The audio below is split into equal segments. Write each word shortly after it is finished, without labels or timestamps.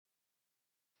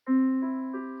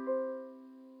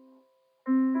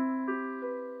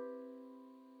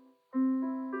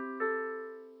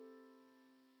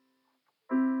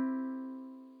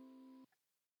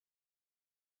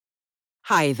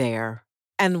Hi there,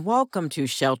 and welcome to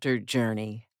Sheltered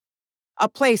Journey, a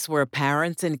place where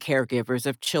parents and caregivers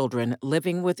of children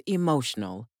living with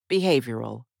emotional,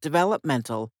 behavioral,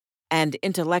 developmental, and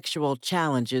intellectual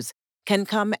challenges can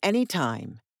come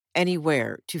anytime,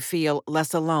 anywhere to feel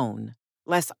less alone,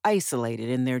 less isolated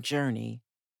in their journey.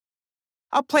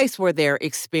 A place where their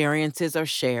experiences are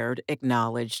shared,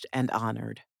 acknowledged, and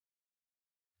honored.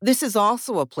 This is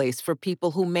also a place for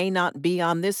people who may not be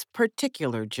on this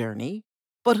particular journey,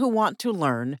 but who want to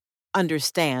learn,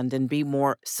 understand, and be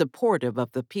more supportive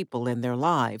of the people in their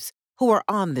lives who are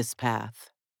on this path.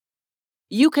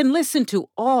 You can listen to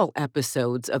all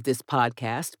episodes of this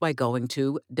podcast by going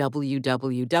to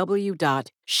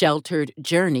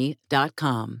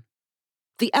www.shelteredjourney.com.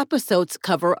 The episodes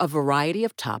cover a variety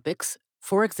of topics.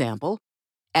 For example,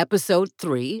 Episode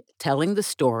 3, Telling the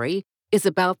Story, is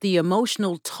about the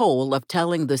emotional toll of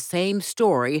telling the same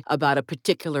story about a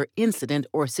particular incident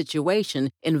or situation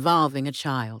involving a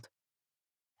child.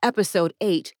 Episode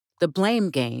 8, The Blame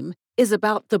Game, is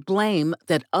about the blame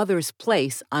that others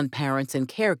place on parents and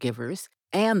caregivers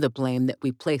and the blame that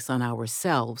we place on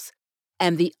ourselves,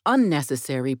 and the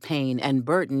unnecessary pain and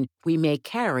burden we may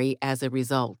carry as a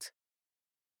result.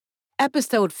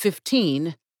 Episode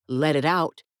 15, Let It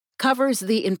Out, covers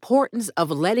the importance of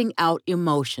letting out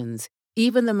emotions,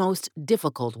 even the most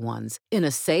difficult ones, in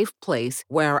a safe place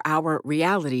where our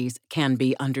realities can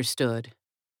be understood.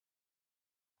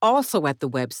 Also at the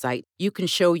website, you can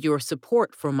show your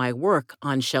support for my work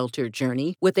on Sheltered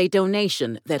Journey with a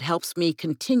donation that helps me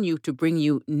continue to bring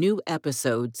you new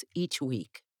episodes each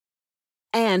week.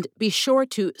 And be sure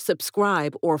to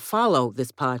subscribe or follow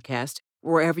this podcast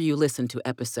wherever you listen to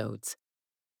episodes.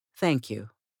 Thank you.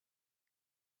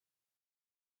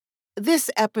 This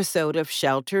episode of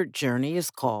Sheltered Journey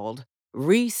is called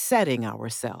Resetting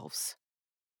Ourselves.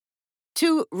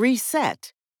 To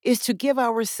reset is to give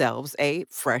ourselves a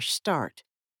fresh start.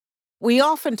 We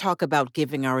often talk about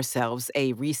giving ourselves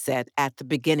a reset at the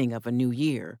beginning of a new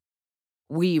year.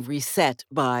 We reset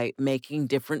by making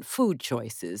different food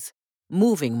choices,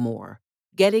 moving more,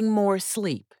 getting more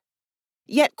sleep.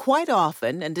 Yet quite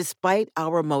often, and despite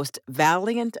our most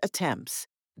valiant attempts,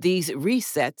 these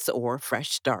resets or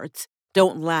fresh starts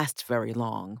don't last very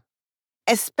long,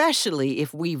 especially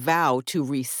if we vow to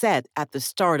reset at the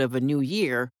start of a new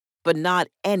year, but not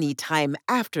any time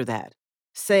after that,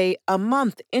 say a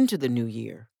month into the new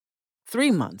year,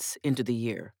 3 months into the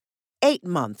year, 8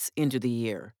 months into the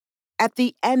year, at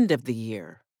the end of the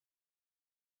year.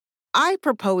 I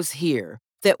propose here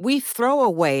that we throw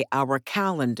away our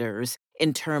calendars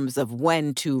in terms of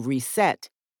when to reset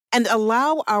and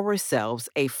allow ourselves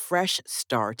a fresh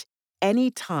start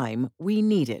anytime we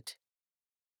need it.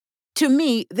 To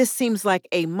me, this seems like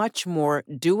a much more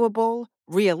doable,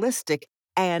 realistic,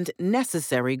 and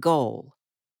necessary goal.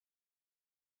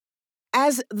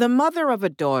 As the mother of a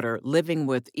daughter living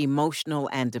with emotional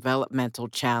and developmental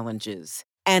challenges,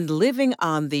 and living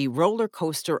on the roller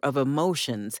coaster of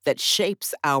emotions that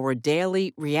shapes our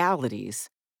daily realities,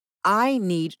 I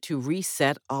need to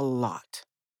reset a lot.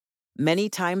 Many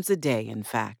times a day, in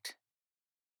fact.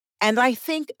 And I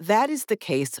think that is the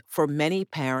case for many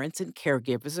parents and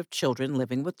caregivers of children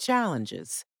living with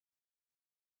challenges.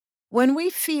 When we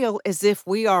feel as if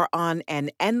we are on an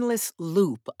endless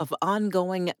loop of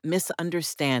ongoing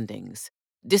misunderstandings,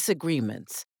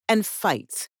 disagreements, and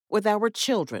fights with our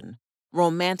children,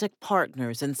 romantic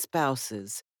partners and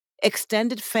spouses,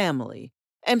 extended family,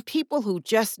 and people who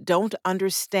just don't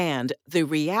understand the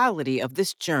reality of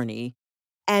this journey,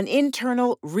 an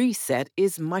internal reset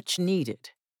is much needed.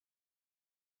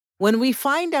 When we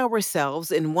find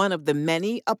ourselves in one of the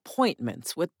many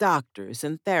appointments with doctors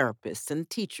and therapists and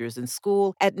teachers and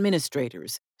school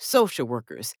administrators, social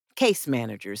workers, case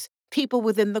managers, people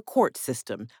within the court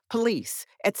system, police,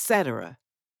 etc.,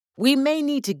 we may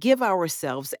need to give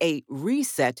ourselves a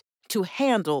reset to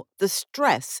handle the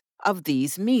stress of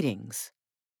these meetings.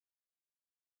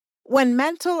 When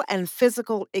mental and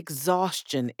physical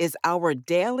exhaustion is our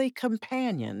daily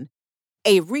companion,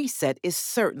 a reset is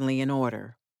certainly in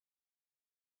order.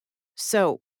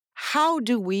 So, how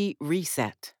do we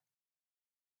reset?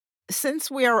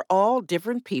 Since we are all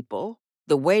different people,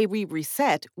 the way we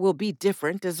reset will be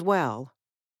different as well.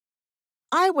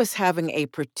 I was having a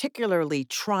particularly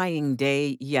trying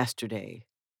day yesterday.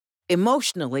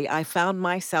 Emotionally, I found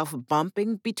myself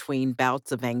bumping between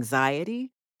bouts of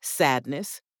anxiety,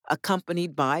 sadness,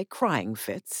 accompanied by crying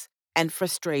fits, and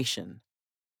frustration.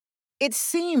 It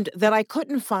seemed that I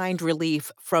couldn't find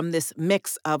relief from this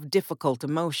mix of difficult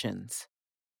emotions.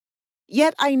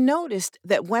 Yet I noticed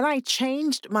that when I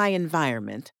changed my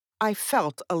environment, I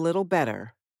felt a little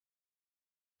better.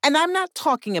 And I'm not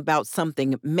talking about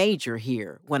something major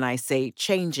here when I say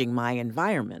changing my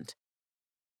environment.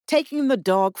 Taking the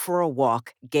dog for a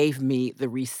walk gave me the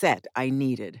reset I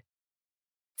needed.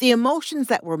 The emotions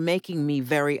that were making me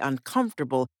very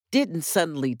uncomfortable didn't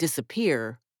suddenly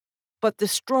disappear, but the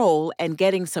stroll and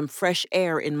getting some fresh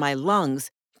air in my lungs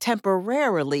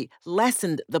temporarily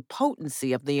lessened the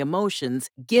potency of the emotions,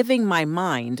 giving my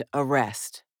mind a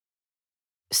rest.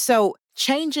 So,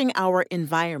 changing our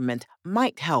environment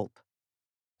might help,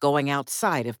 going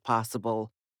outside if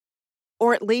possible,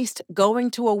 or at least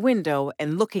going to a window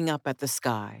and looking up at the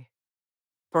sky.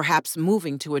 Perhaps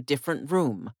moving to a different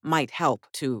room might help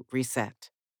to reset.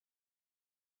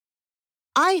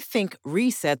 I think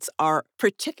resets are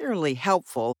particularly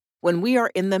helpful when we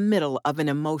are in the middle of an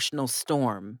emotional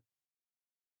storm.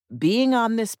 Being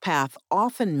on this path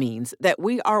often means that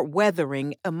we are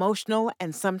weathering emotional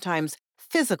and sometimes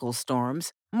physical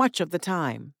storms much of the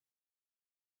time.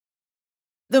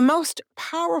 The most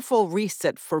powerful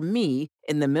reset for me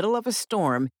in the middle of a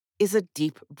storm is a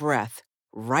deep breath,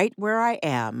 right where I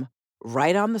am,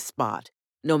 right on the spot,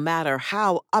 no matter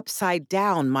how upside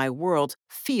down my world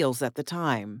feels at the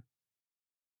time.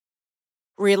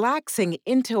 Relaxing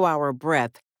into our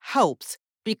breath helps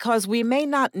because we may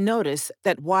not notice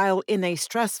that while in a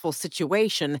stressful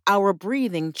situation, our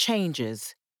breathing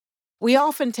changes. We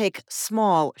often take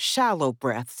small, shallow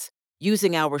breaths,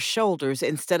 using our shoulders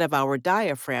instead of our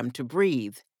diaphragm to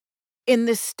breathe. In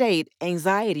this state,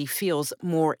 anxiety feels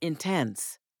more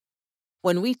intense.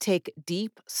 When we take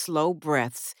deep, slow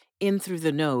breaths in through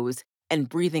the nose and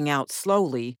breathing out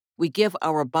slowly, we give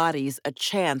our bodies a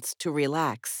chance to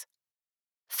relax.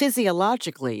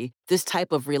 Physiologically, this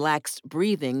type of relaxed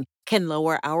breathing can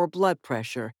lower our blood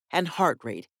pressure and heart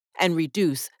rate and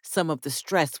reduce some of the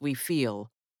stress we feel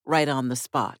right on the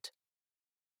spot.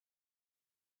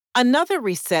 Another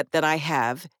reset that I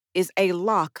have is a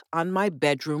lock on my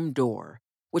bedroom door,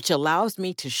 which allows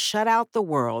me to shut out the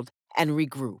world and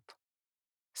regroup.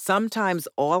 Sometimes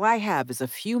all I have is a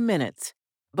few minutes,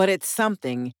 but it's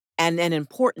something and an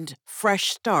important fresh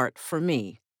start for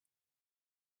me.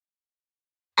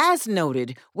 As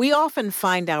noted, we often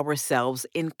find ourselves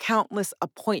in countless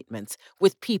appointments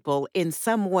with people in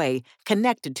some way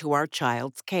connected to our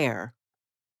child's care.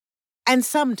 And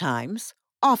sometimes,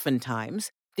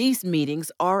 oftentimes, these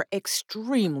meetings are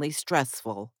extremely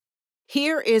stressful.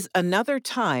 Here is another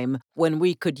time when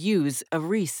we could use a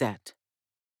reset.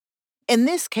 In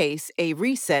this case, a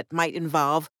reset might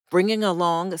involve bringing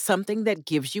along something that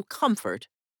gives you comfort.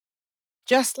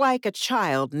 Just like a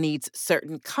child needs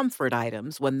certain comfort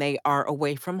items when they are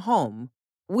away from home,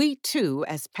 we too,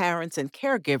 as parents and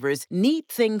caregivers, need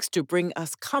things to bring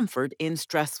us comfort in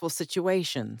stressful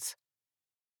situations.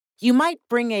 You might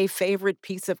bring a favorite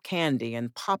piece of candy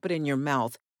and pop it in your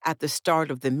mouth at the start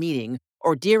of the meeting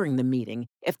or during the meeting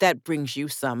if that brings you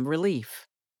some relief.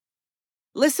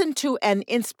 Listen to an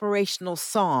inspirational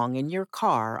song in your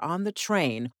car, on the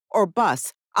train, or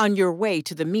bus on your way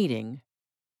to the meeting.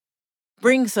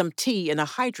 Bring some tea in a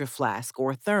hydro flask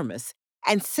or thermos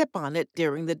and sip on it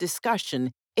during the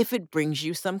discussion if it brings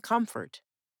you some comfort.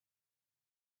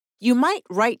 You might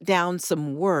write down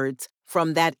some words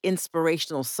from that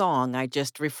inspirational song I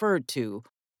just referred to,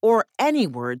 or any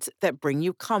words that bring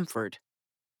you comfort.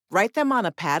 Write them on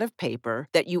a pad of paper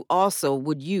that you also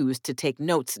would use to take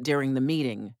notes during the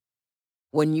meeting.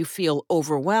 When you feel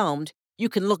overwhelmed, you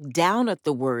can look down at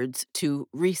the words to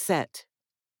reset.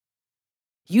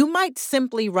 You might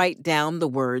simply write down the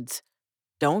words,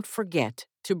 "Don't forget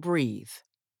to breathe."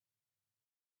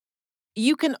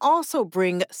 You can also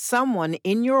bring someone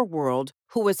in your world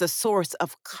who is a source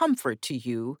of comfort to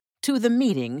you to the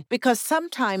meeting because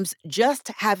sometimes just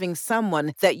having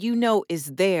someone that you know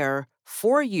is there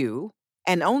for you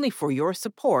and only for your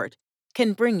support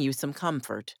can bring you some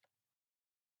comfort.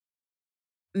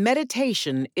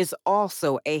 Meditation is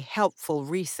also a helpful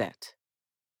reset.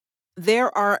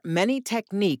 There are many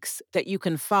techniques that you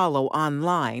can follow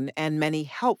online and many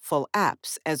helpful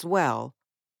apps as well.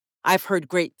 I've heard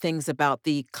great things about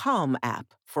the Calm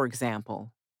app, for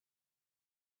example.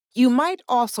 You might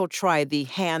also try the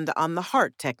hand on the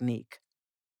heart technique.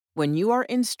 When you are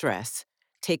in stress,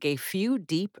 take a few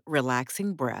deep,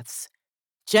 relaxing breaths.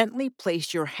 Gently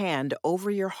place your hand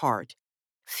over your heart,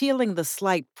 feeling the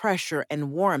slight pressure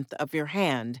and warmth of your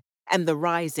hand and the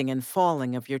rising and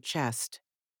falling of your chest.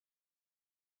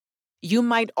 You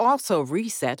might also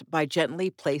reset by gently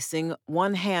placing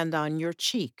one hand on your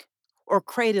cheek or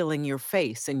cradling your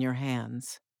face in your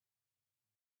hands.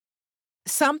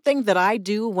 Something that I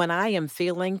do when I am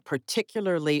feeling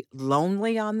particularly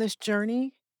lonely on this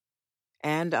journey,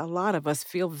 and a lot of us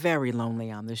feel very lonely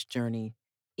on this journey,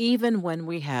 even when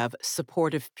we have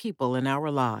supportive people in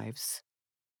our lives.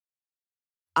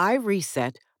 I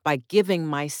reset by giving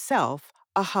myself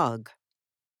a hug.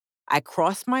 I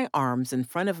cross my arms in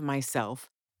front of myself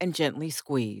and gently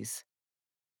squeeze.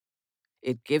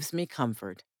 It gives me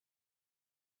comfort.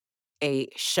 A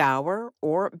shower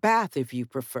or bath, if you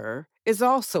prefer, is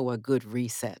also a good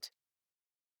reset.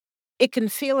 It can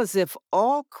feel as if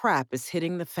all crap is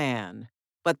hitting the fan,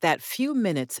 but that few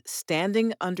minutes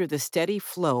standing under the steady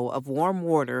flow of warm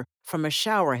water from a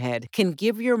shower head can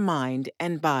give your mind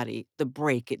and body the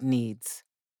break it needs.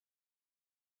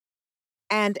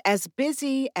 And as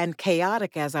busy and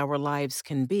chaotic as our lives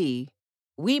can be,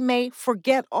 we may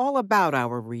forget all about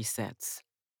our resets.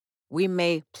 We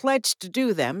may pledge to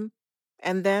do them,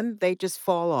 and then they just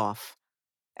fall off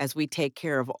as we take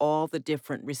care of all the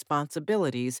different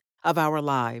responsibilities of our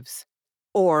lives,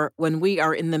 or when we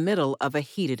are in the middle of a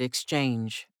heated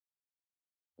exchange,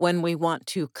 when we want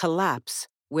to collapse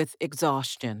with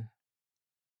exhaustion.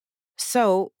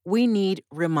 So we need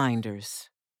reminders.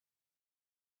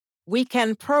 We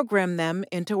can program them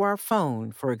into our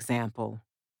phone, for example.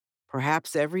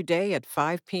 Perhaps every day at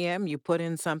 5 p.m., you put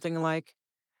in something like,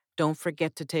 "Don't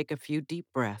forget to take a few deep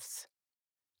breaths.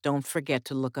 Don't forget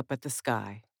to look up at the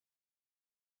sky."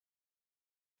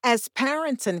 As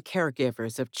parents and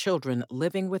caregivers of children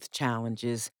living with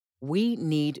challenges, we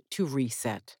need to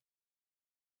reset.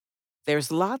 There's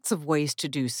lots of ways to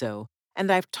do so,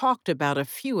 and I've talked about a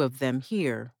few of them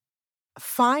here.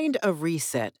 Find a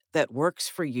reset that works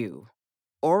for you,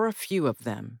 or a few of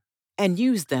them, and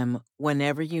use them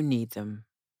whenever you need them.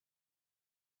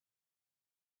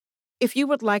 If you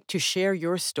would like to share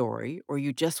your story or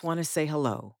you just want to say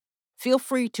hello, feel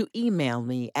free to email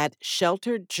me at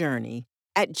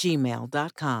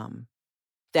shelteredjourney@gmail.com.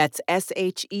 That's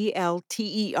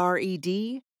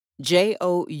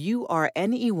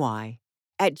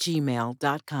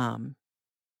SHELTEREDJOURNEY@gmail.com.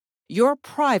 Your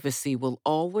privacy will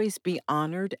always be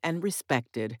honored and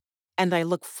respected, and I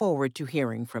look forward to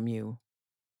hearing from you.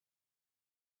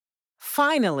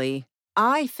 Finally,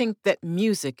 I think that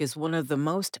music is one of the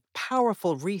most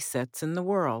powerful resets in the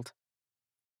world.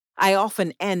 I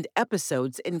often end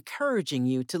episodes encouraging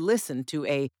you to listen to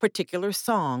a particular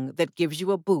song that gives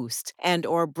you a boost and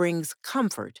or brings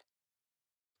comfort.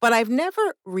 But I've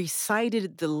never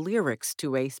recited the lyrics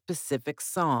to a specific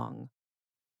song.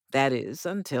 That is,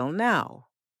 until now.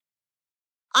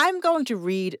 I'm going to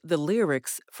read the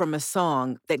lyrics from a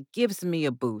song that gives me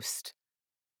a boost.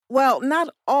 Well,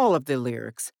 not all of the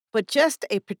lyrics, but just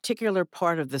a particular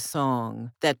part of the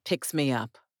song that picks me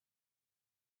up.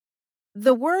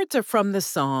 The words are from the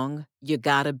song You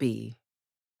Gotta Be,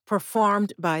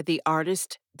 performed by the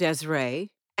artist Des'ree,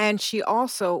 and she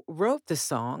also wrote the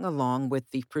song along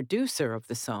with the producer of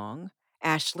the song,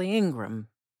 Ashley Ingram.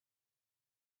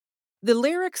 The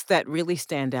lyrics that really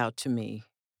stand out to me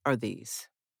are these: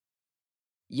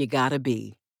 You gotta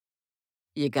be.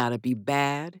 You gotta be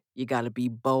bad. You gotta be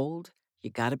bold. You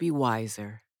gotta be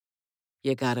wiser.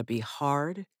 You gotta be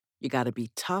hard. You gotta be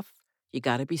tough. You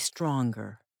gotta be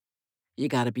stronger. You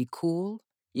gotta be cool.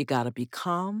 You gotta be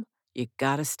calm. You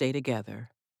gotta stay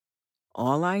together.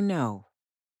 All I know,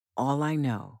 all I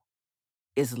know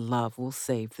is love will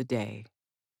save the day.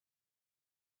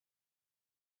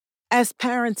 As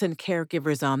parents and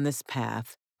caregivers on this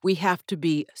path, we have to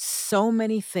be so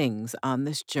many things on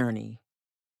this journey: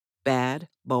 bad,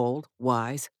 bold,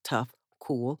 wise, tough,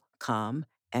 cool, calm,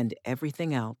 and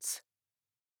everything else.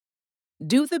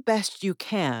 Do the best you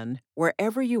can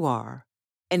wherever you are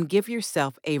and give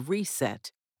yourself a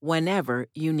reset whenever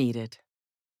you need it.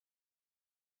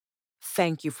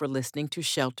 Thank you for listening to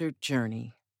Sheltered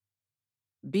Journey.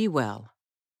 Be well.